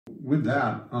with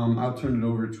that, I'll turn it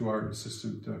over to our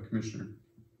Assistant Commissioner.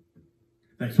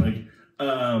 Thanks, Mike.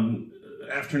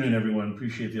 Afternoon, everyone.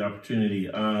 Appreciate the opportunity.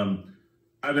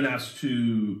 I've been asked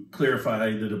to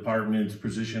clarify the department's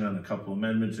position on a couple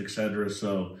amendments, etc.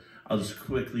 So I'll just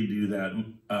quickly do that.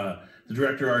 The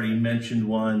director already mentioned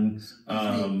one.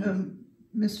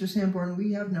 Mr. Sanborn,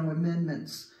 we have no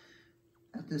amendments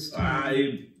at this time.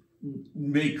 I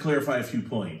may clarify a few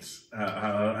points.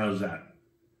 How's that?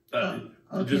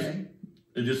 Okay.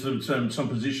 Just some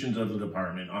positions of the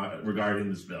department regarding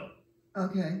this bill.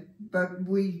 Okay, but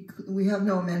we have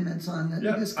no amendments on it.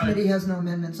 Yeah, this committee has no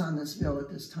amendments on this bill at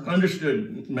this time.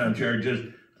 Understood, Madam Chair. Just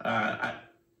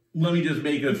let me just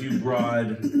make a few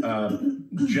broad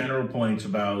general points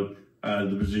about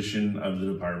the position of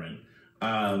the department.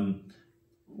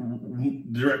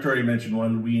 The director already mentioned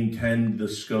one. We intend the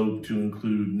scope to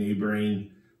include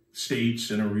neighboring states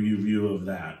and a review of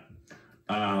that.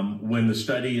 When the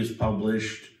study is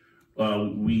published,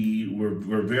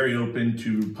 we're very open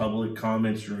to public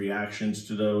comments and reactions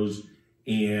to those,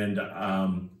 and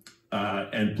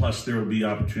plus there will be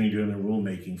opportunity during the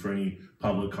rulemaking for any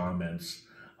public comments.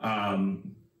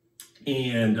 And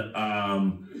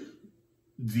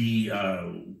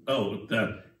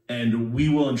we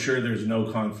will ensure there's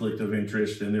no conflict of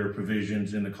interest, and there are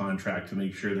provisions in the contract to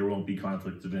make sure there won't be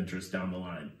conflict of interest down the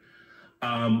line.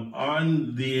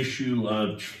 On the issue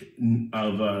of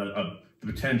the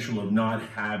potential of not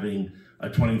having a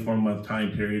 24-month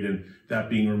time period and that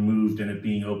being removed and it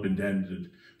being open-ended,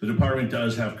 the department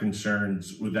does have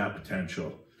concerns with that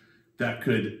potential. That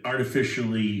could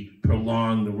artificially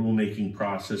prolong the rulemaking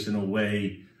process in a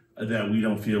way that we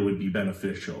don't feel would be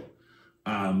beneficial.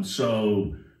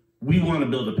 So we want to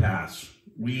build a pass.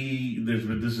 This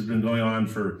has been going on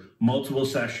for multiple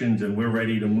sessions, and we're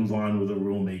ready to move on with the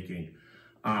rulemaking.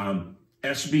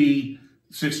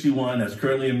 SB61, as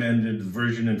currently amended, the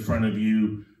version in front of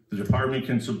you, the department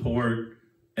can support,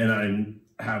 and I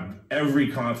have every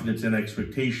confidence and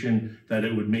expectation that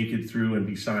it would make it through and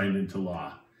be signed into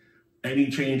law.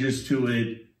 Any changes to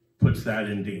it puts that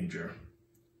in danger.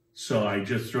 So I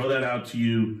just throw that out to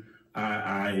you.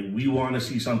 We want to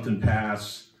see something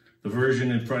pass. The version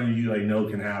in front of you I know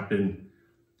can happen.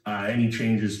 Any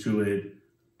changes to it,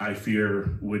 I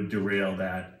fear, would derail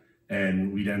that,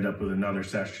 and we'd end up with another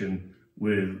session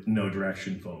with no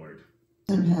direction forward.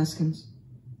 Senator Haskins.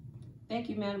 Thank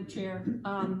you, Madam Chair.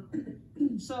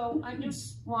 So I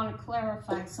just want to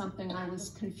clarify something. I was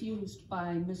confused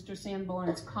by Mr.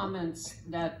 Sanborn's comments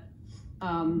that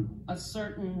a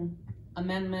certain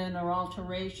amendment or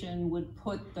alteration would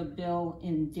put the bill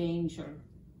in danger.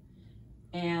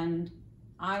 And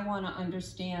I want to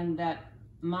understand that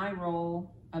my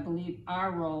role, I believe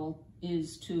our role,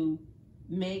 is to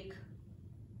make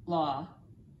law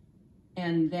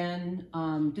and then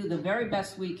do the very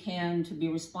best we can to be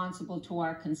responsible to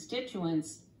our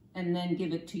constituents, and then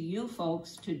give it to you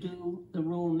folks to do the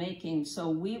rulemaking. So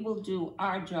we will do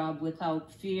our job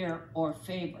without fear or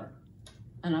favor.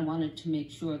 And I wanted to make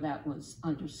sure that was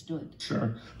understood.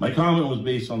 Sure. My comment was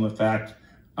based on the fact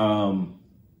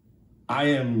I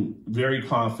am very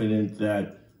confident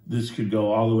that this could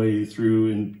go all the way through,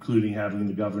 including having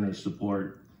the governor's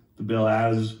support the bill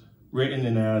as written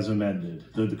and as amended,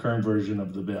 the current version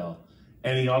of the bill.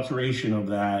 Any alteration of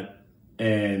that,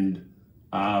 and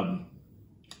I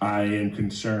am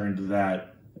concerned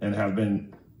that, and have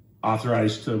been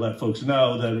authorized to let folks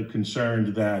know that I'm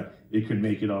concerned that it could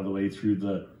make it all the way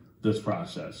through this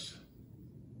process.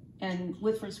 And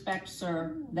with respect,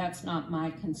 sir, that's not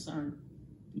my concern.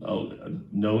 Oh,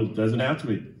 no, it doesn't have to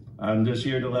be. I'm just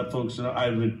here to let folks know.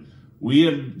 We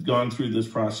have gone through this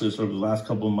process over the last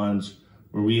couple of months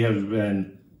where we have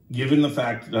been, given the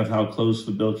fact of how close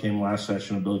the bill came last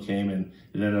session, the bill came and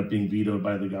it ended up being vetoed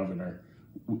by the governor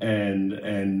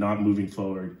and not moving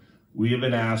forward. We have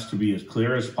been asked to be as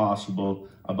clear as possible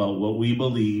about what we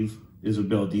believe is a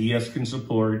bill DES can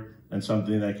support and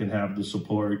something that can have the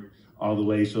support all the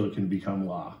way so it can become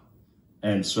law.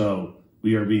 And so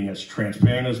we are being as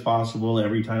transparent as possible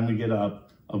every time we get up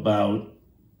about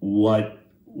what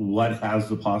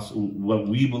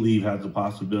we believe has the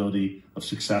possibility of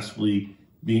successfully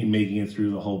making it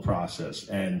through the whole process.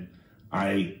 And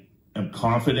I am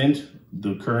confident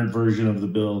the current version of the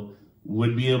bill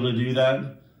would be able to do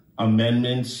that.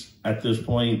 Amendments at this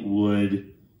point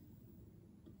would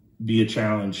be a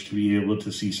challenge to be able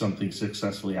to see something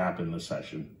successfully happen this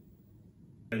session.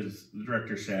 As the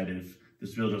director said, if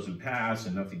this bill doesn't pass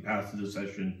and nothing passes this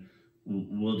session,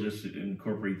 we'll just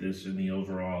incorporate this in the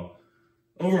overall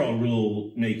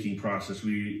rule-making process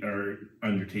we are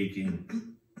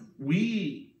undertaking.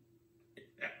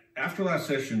 After last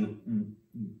session,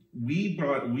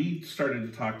 we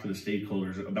started to talk to the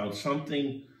stakeholders about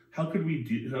something. How could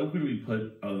we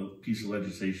put a piece of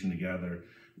legislation together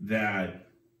that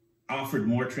offered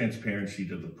more transparency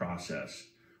to the process?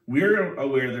 We're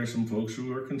aware there's some folks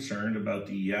who are concerned about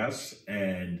DES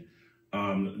and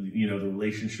the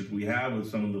relationship we have with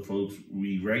some of the folks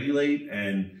we regulate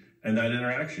and that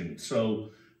interaction.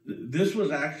 So this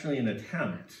was actually an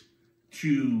attempt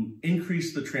to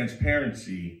increase the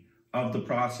transparency of the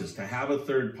process, to have a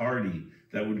third party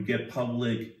that would get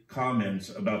public comments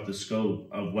about the scope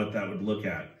of what that would look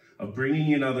at, of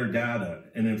bringing in other data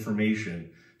and information,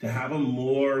 to have a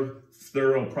more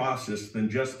thorough process than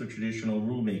just the traditional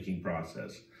rulemaking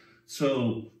process.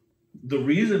 So the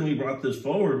reason we brought this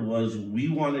forward was we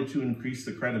wanted to increase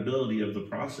the credibility of the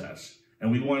process, and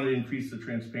we wanted to increase the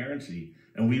transparency,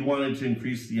 and we wanted to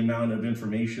increase the amount of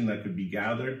information that could be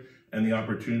gathered and the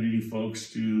opportunity folks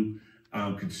to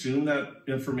consume that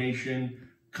information,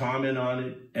 comment on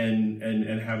it,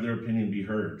 and have their opinion be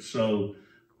heard. So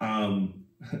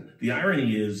the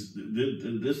irony is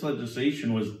this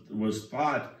legislation was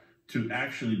thought to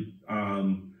actually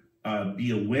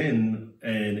be a win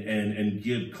and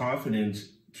give confidence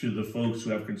to the folks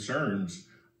who have concerns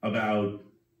about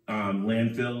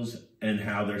landfills and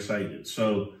how they're cited.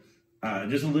 So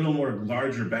just a little more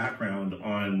larger background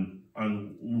on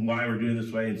why we're doing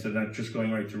this way instead of not just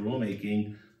going right to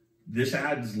rulemaking. This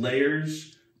adds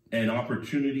layers and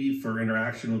opportunity for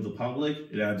interaction with the public.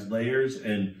 It adds layers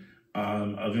and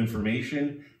of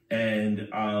information, and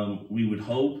we would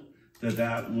hope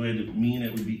that would mean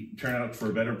it would turn out for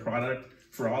a better product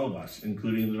for all of us,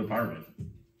 including the department.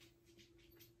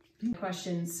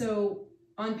 Question. So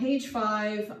on page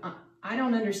 5, I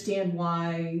don't understand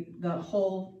why the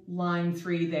whole line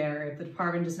 3 there, if the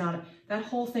department does not, that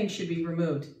whole thing should be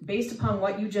removed. Based upon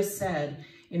what you just said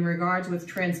in regards with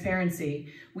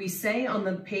transparency, we say on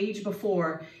the page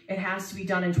before, it has to be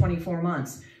done in 24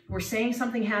 months. We're saying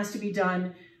something has to be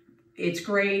done. It's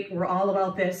great. We're all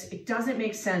about this. It doesn't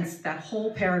make sense. That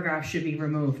whole paragraph should be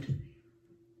removed.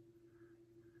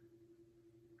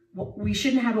 Well, we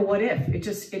shouldn't have a what if.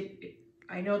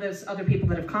 I know there's other people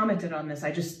that have commented on this.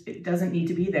 It doesn't need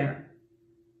to be there.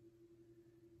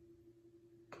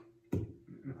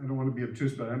 I don't want to be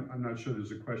obtuse, but I'm not sure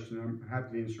there's a question. I'm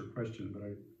happy to answer a question,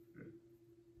 but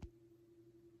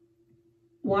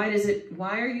Why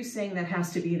are you saying that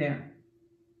has to be there?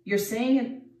 You're saying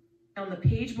it on the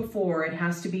page before, it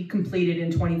has to be completed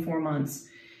in 24 months.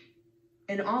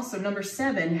 And also number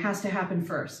 7 has to happen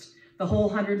first. The whole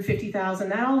 150,000,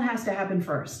 that all has to happen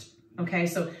first. Okay,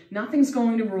 so nothing's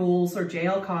going to rules or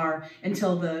JLCAR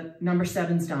until the number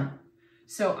 7's done.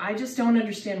 So I just don't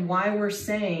understand why we're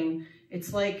saying,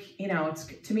 it's like,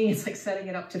 to me, it's like setting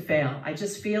it up to fail. I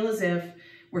just feel as if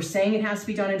we're saying it has to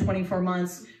be done in 24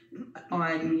 months.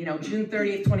 On, June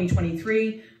 30th,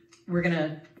 2023, we're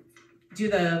gonna do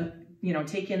the,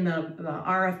 take in the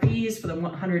RFPs for the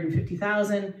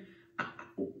 150,000.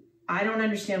 I don't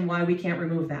understand why we can't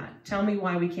remove that. Tell me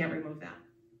why we can't remove that.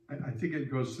 I think it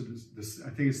goes to this. I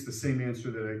think it's the same answer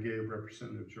that I gave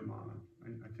Representative Germana.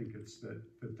 I think it's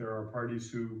that there are parties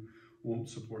who won't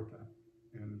support that.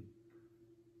 And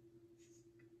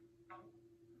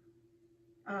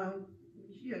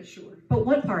yeah, sure. But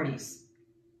what parties?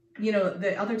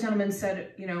 The other gentleman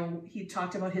said, he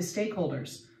talked about his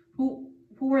stakeholders. Who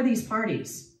are these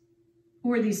parties?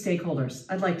 Who are these stakeholders?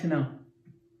 I'd like to know.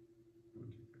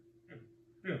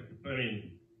 Yeah,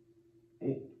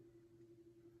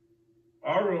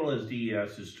 our role as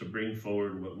DES is to bring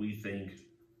forward what we think,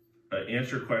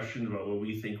 answer questions about what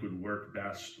we think would work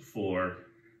best for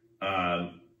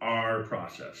our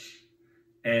process.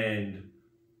 And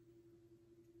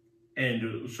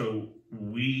so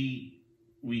we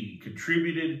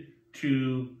contributed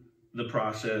to the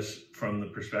process from the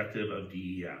perspective of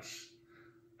DES.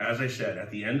 As I said, at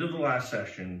the end of the last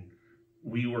session,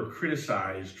 we were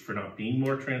criticized for not being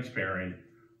more transparent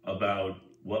about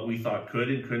what we thought could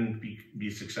and couldn't be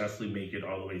successfully make it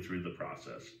all the way through the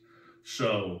process.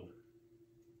 So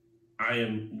I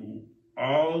am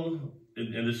all,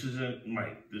 and this isn't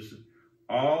Mike, this is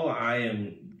all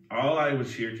I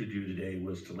was here to do today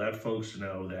was to let folks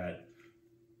know that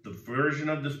the version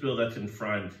of this bill that's in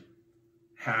front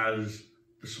has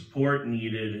the support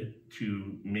needed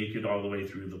to make it all the way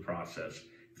through the process.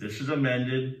 If this is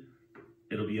amended,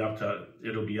 it'll be up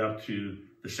to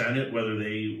the Senate whether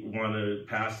they want to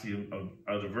pass the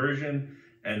other version,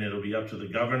 and it'll be up to the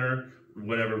governor,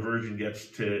 whatever version gets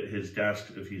to his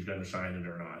desk, if he's going to sign it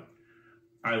or not.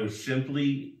 I was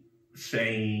simply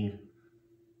saying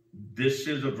this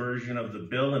is a version of the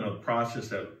bill and a process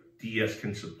that DES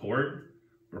can support.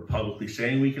 We're publicly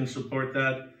saying we can support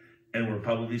that, and we're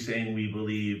publicly saying we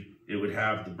believe it would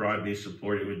have the broad-based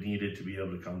support it would need it to be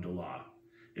able to come to law.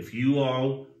 If you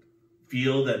all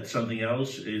feel that something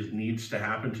else needs to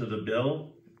happen to the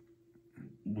bill,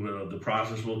 the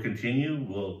process will continue.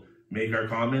 We'll make our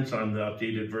comments on the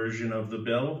updated version of the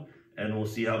bill, and we'll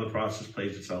see how the process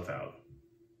plays itself out.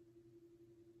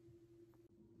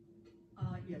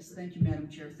 Yes, thank you, Madam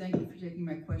Chair. Thank you for taking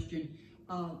my question.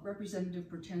 Representative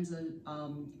Potenza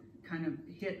kind of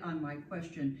hit on my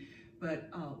question, but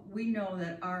we know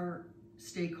that our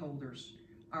stakeholders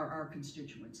are our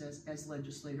constituents as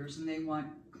legislators, and they want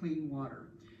clean water.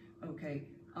 Okay,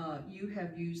 you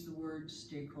have used the word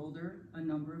stakeholder a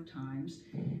number of times,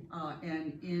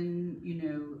 and in,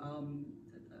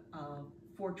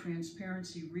 for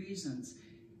transparency reasons,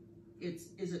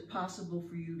 is it possible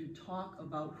for you to talk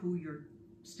about who your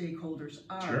stakeholders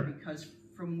are? Sure. Because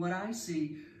from what I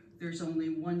see, there's only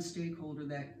one stakeholder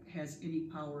that has any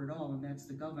power at all, and that's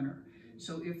the governor.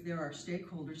 So if there are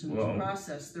stakeholders in this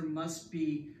process, there must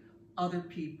be other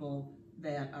people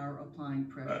that are applying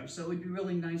pressure. So it'd be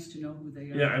really nice to know who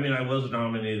they are. Yeah, I mean, I was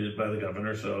nominated by the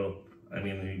governor, so, I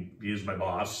mean, he is my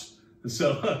boss.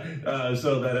 So,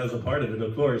 so that as a part of it,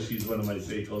 of course, he's one of my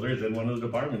stakeholders, and one of the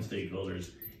department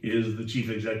stakeholders is the chief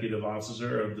executive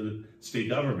officer of the state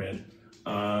government.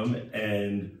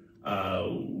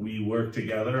 We work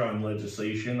together on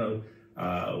legislation.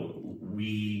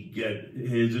 We get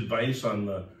his advice on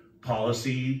the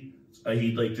policy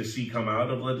he'd like to see come out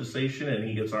of legislation, and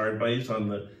he gets our advice on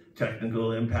the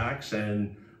technical impacts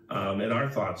and our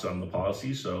thoughts on the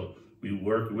policy. So we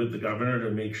work with the governor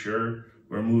to make sure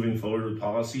we're moving forward with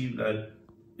policy that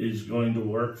is going to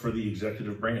work for the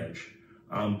executive branch.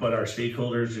 But our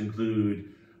stakeholders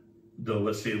include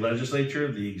the state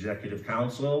legislature, the executive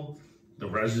council, the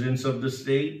residents of the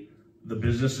state, the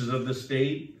businesses of the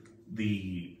state,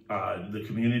 the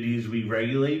communities we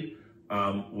regulate.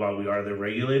 While we are the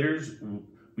regulators,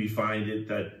 we find it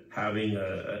that having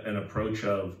an approach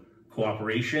of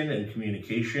cooperation and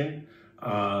communication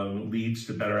leads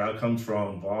to better outcomes for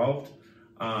all involved.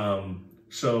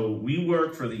 So we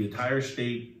work for the entire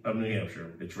state of New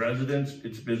Hampshire, its residents,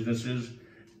 its businesses,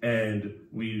 and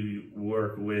we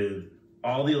work with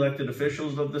all the elected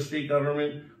officials of the state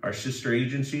government, our sister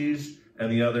agencies,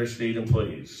 and the other state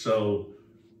employees. So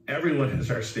everyone is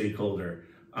our stakeholder.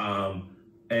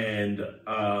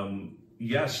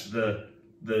 Yes,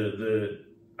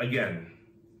 again,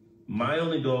 my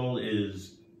only goal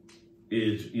is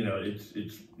it's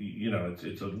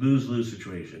a lose-lose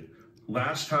situation.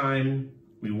 Last time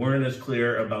we weren't as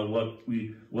clear about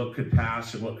what could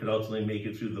pass and what could ultimately make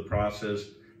it through the process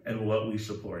and what we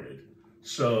supported.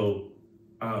 So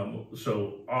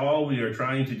all we are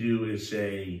trying to do is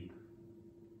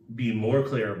be more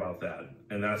clear about that.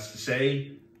 And that's to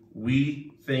say,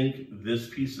 we think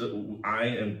I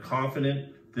am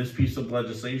confident this piece of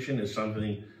legislation is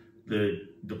something the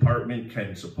department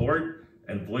can support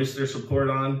and voice their support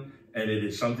on, and it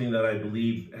is something that I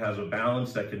believe has a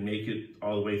balance that can make it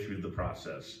all the way through the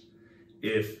process.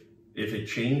 If it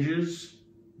changes,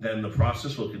 then the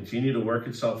process will continue to work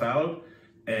itself out,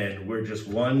 and we're just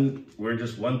one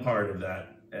part of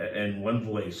that and one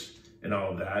voice in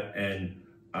all of that, and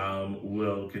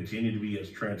we'll continue to be as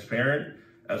transparent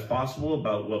as possible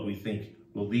about what we think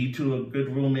will lead to a good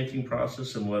rulemaking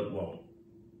process and what won't.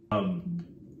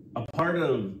 A part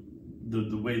of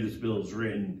the way this bill is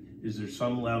written is there's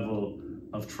some level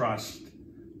of trust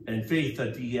and faith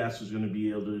that DES is going to be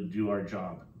able to do our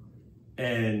job.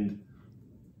 And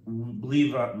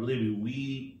believe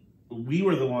me, we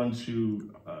were the ones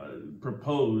who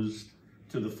proposed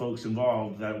to the folks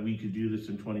involved that we could do this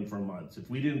in 24 months. If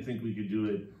we didn't think we could do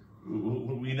it,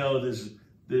 we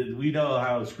know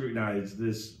how scrutinized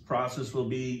this process will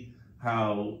be,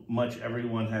 how much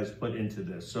everyone has put into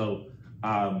this. So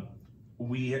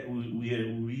we are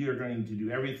going to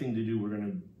do everything to do. We're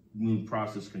going to move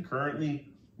process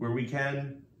concurrently where we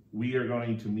can. We are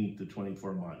going to meet the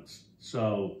 24 months.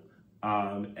 So,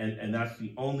 and that's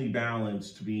the only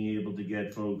balance to being able to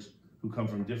get folks who come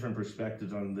from different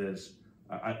perspectives on this.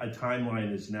 A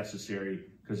timeline is necessary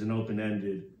because an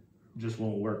open-ended just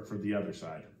won't work for the other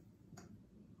side.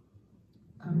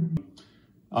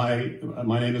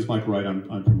 My name is Mike Wright.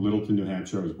 I'm from Littleton, New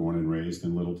Hampshire. I was born and raised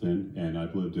in Littleton, and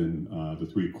I've lived in the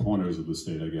three corners of the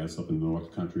state, I guess, up in the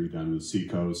North Country, down in the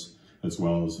Seacoast, as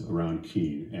well as around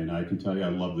Keene. And I can tell you I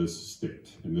love this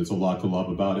state, and there's a lot to love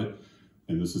about it.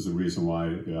 And this is the reason why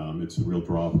it's a real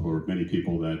draw for many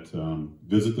people that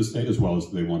visit the state as well as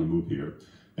they want to move here.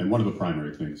 And one of the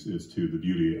primary things is to the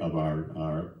beauty of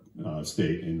our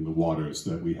state and the waters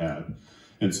that we have.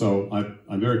 And so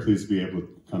I'm very pleased to be able to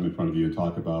come in front of you and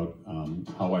talk about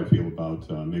how I feel about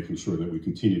making sure that we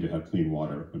continue to have clean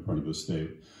water in front of the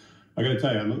state. I got to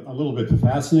tell you, I'm a little bit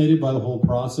fascinated by the whole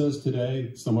process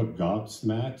today, somewhat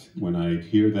gobsmacked when I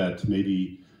hear that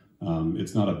maybe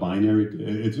it's not a binary,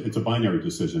 it's a binary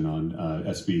decision on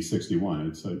SB61.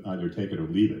 It's either take it or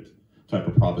leave it type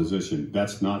of proposition.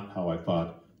 That's not how I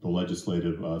thought the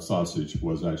legislative sausage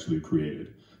was actually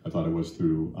created. I thought it was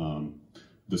through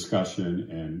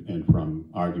discussion and from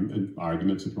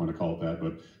arguments, if you want to call it that,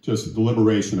 but just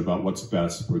deliberation about what's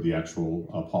best for the actual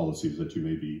policies that you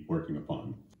may be working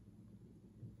upon.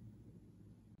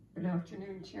 Good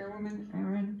afternoon, Chairwoman,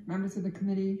 Aaron, members of the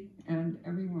committee, and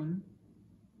everyone.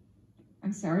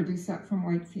 I'm Sarah Doucette from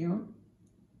Whitefield.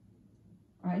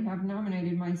 I have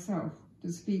nominated myself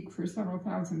to speak for several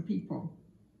thousand people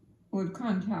who have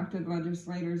contacted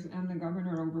legislators and the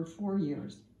governor over 4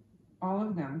 years, all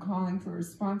of them calling for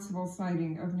responsible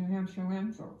citing of New Hampshire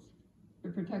landfills to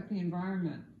protect the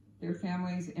environment, their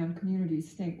families, and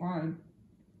communities statewide.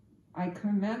 I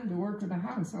commend the work of the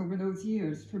House over those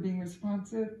years for being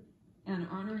responsive and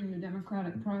honoring the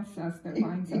democratic process that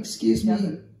binds us. Excuse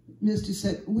me, Ms.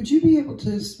 Doucette, would you be able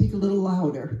to speak a little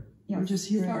louder? Yes, We're just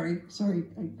hearing. sorry,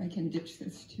 I can ditch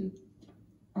this too.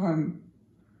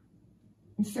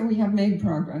 So we have made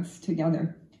progress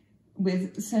together.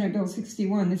 With Senate Bill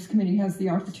 61, this committee has the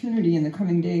opportunity in the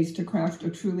coming days to craft a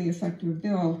truly effective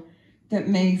bill that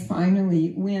may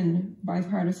finally win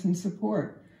bipartisan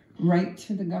support right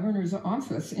to the governor's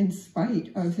office in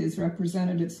spite of his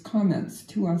representative's comments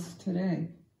to us today.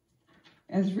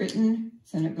 As written,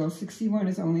 Senate Bill 61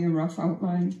 is only a rough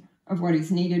outline of what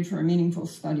is needed for a meaningful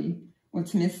study.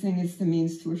 What's missing is the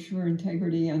means to assure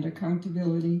integrity and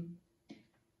accountability.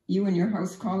 You and your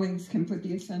House colleagues can put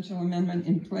the essential amendment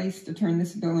in place to turn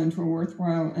this bill into a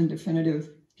worthwhile and definitive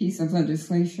piece of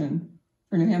legislation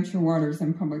for New Hampshire waters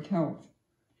and public health.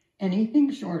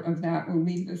 Anything short of that will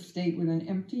leave the state with an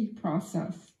empty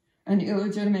process, an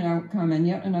illegitimate outcome, and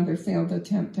yet another failed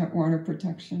attempt at water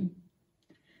protection.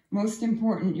 Most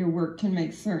important, your work can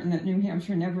make certain that New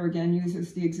Hampshire never again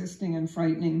uses the existing and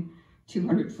frightening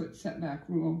 200-foot setback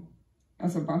rule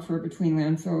as a buffer between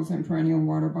landfills and perennial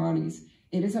water bodies.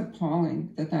 It is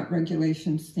appalling that that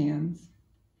regulation stands.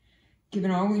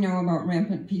 Given all we know about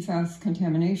rampant PFAS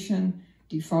contamination,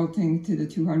 defaulting to the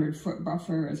 200-foot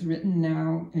buffer as written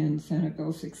now in Senate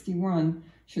Bill 61,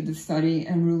 should the study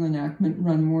and rule enactment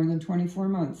run more than 24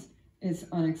 months, is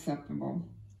unacceptable.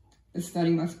 The study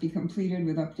must be completed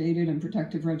with updated and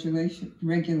protective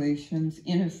regulations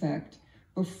in effect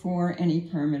before any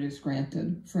permit is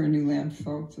granted for a new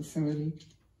landfill facility.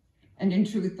 And in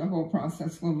truth, the whole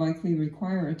process will likely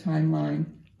require a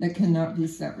timeline that cannot be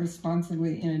set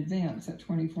responsibly in advance at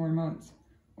 24 months,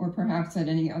 or perhaps at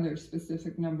any other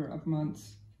specific number of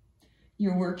months.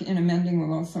 Your work in amending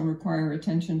will also require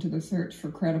attention to the search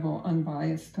for credible,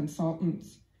 unbiased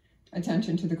consultants,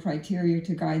 attention to the criteria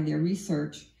to guide their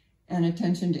research, and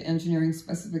attention to engineering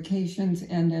specifications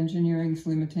and engineering's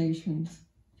limitations,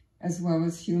 as well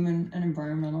as human and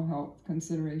environmental health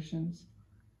considerations.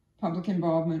 Public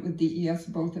involvement with DES,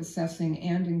 both assessing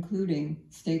and including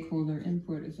stakeholder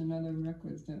input, is another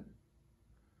requisite.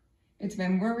 It's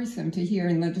been worrisome to hear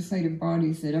in legislative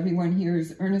bodies that everyone here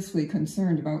is earnestly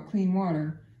concerned about clean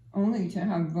water, only to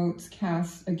have votes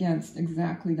cast against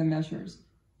exactly the measures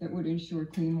that would ensure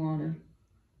clean water.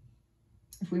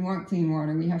 If we want clean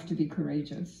water, we have to be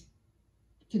courageous.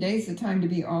 Today's the time to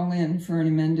be all in for an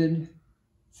amended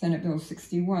Senate Bill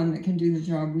 61 that can do the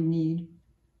job we need.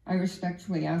 I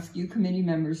respectfully ask you committee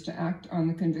members to act on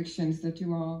the convictions that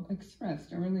you all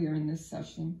expressed earlier in this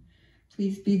session.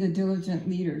 Please be the diligent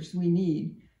leaders we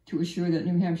need to assure that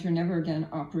New Hampshire never again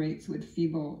operates with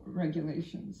feeble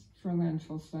regulations for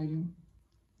landfill siting.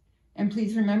 And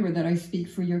please remember that I speak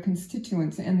for your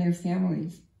constituents and their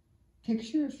families.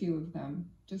 Picture a few of them,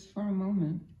 just for a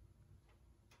moment.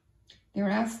 They're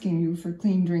asking you for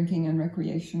clean drinking and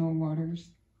recreational waters.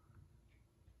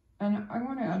 And I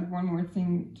want to add one more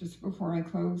thing just before I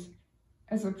close.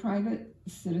 As a private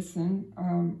citizen,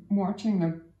 watching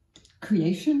the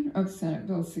creation of Senate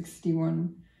Bill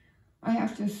 61, I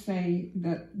have to say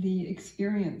that the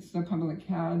experience the public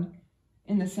had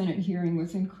in the Senate hearing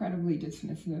was incredibly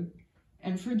dismissive.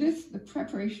 And for this, the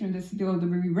preparation of this bill to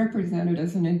be represented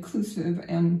as an inclusive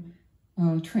and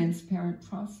transparent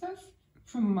process,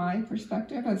 from my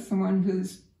perspective, as someone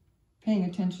who's paying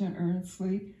attention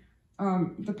earnestly,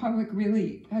 the public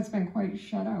really has been quite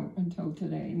shut out until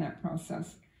today in that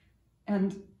process.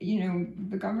 And, you know,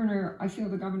 the governor, I feel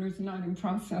the governor's not in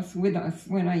process with us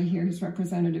when I hear his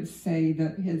representatives say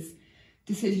that his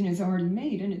decision is already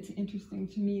made. And it's interesting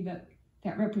to me that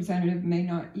that representative may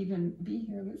not even be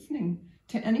here listening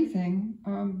to anything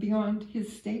beyond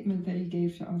his statement that he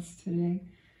gave to us today.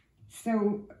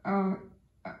 So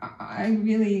I've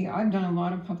done a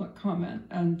lot of public comment,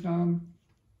 and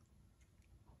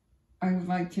I would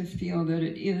like to feel that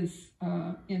it is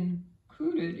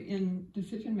included in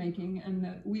decision-making, and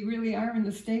that we really are in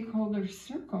the stakeholder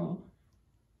circle,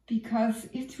 because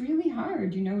it's really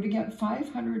hard, you know, to get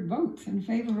 500 votes in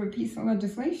favor of a piece of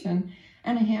legislation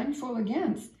and a handful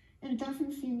against, and it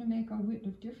doesn't seem to make a whit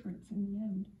of difference in the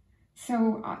end.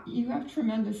 So you have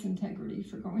tremendous integrity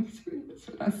for going through this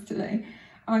with us today.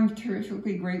 I'm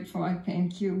terrifically grateful. I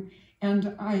thank you.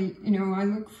 And I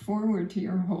look forward to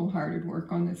your wholehearted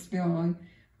work on this bill.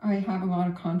 I have a lot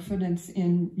of confidence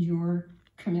in your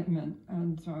commitment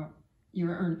and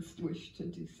your earnest wish to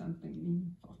do something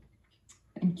meaningful.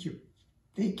 Thank you.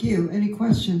 Thank you. Any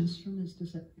questions from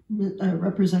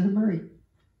Representative Murray?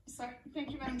 Sorry.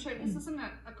 Thank you, Madam Chair. This isn't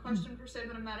a question per se,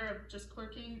 but a matter of just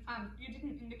clerking. You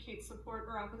didn't indicate support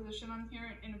or opposition on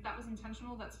here, and if that was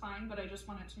intentional, that's fine, but I just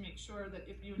wanted to make sure that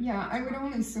if you... Yeah, I would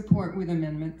only support with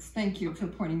amendments. Thank you for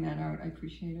pointing that out. I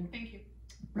appreciate it. Thank you.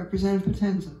 Representative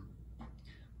Potenza.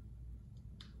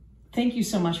 Thank you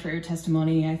so much for your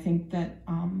testimony. I think that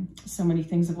so many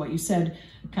things of what you said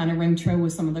kind of ring true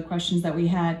with some of the questions that we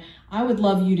had. I would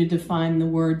love you to define the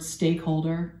word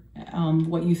stakeholder,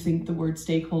 what you think the word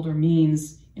stakeholder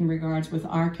means in regards with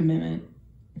our commitment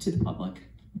to the public.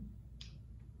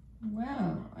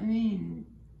 Well, I mean,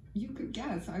 you could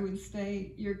guess. I would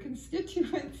say your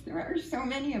constituents. There are so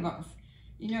many of us.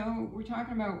 You know, we're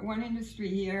talking about one industry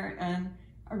here and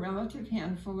a relative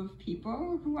handful of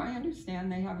people who I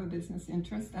understand they have a business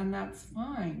interest, and that's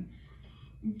fine.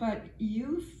 But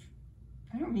you've,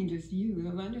 I don't mean just you,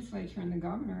 the legislature and the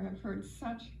governor have heard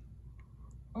such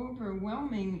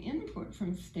overwhelming input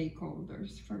from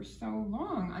stakeholders for so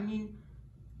long. I mean,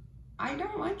 I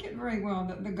don't like it very well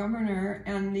that the governor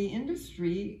and the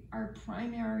industry are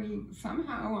primary,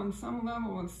 somehow on some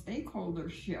level of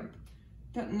stakeholdership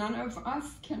that none of us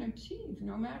can achieve,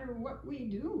 no matter what we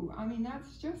do. I mean,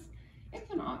 that's just,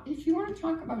 if you want to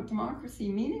talk about democracy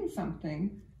meaning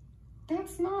something,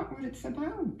 that's not what it's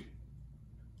about.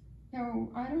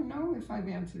 So I don't know if I've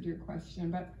answered your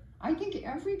question, but I think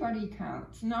everybody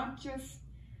counts, not just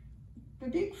the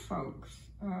big folks,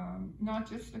 not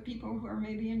just the people who are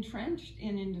maybe entrenched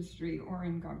in industry or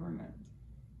in government.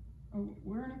 Oh,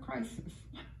 we're in a crisis.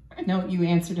 No, you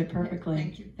answered it perfectly.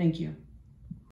 Thank you. Thank you.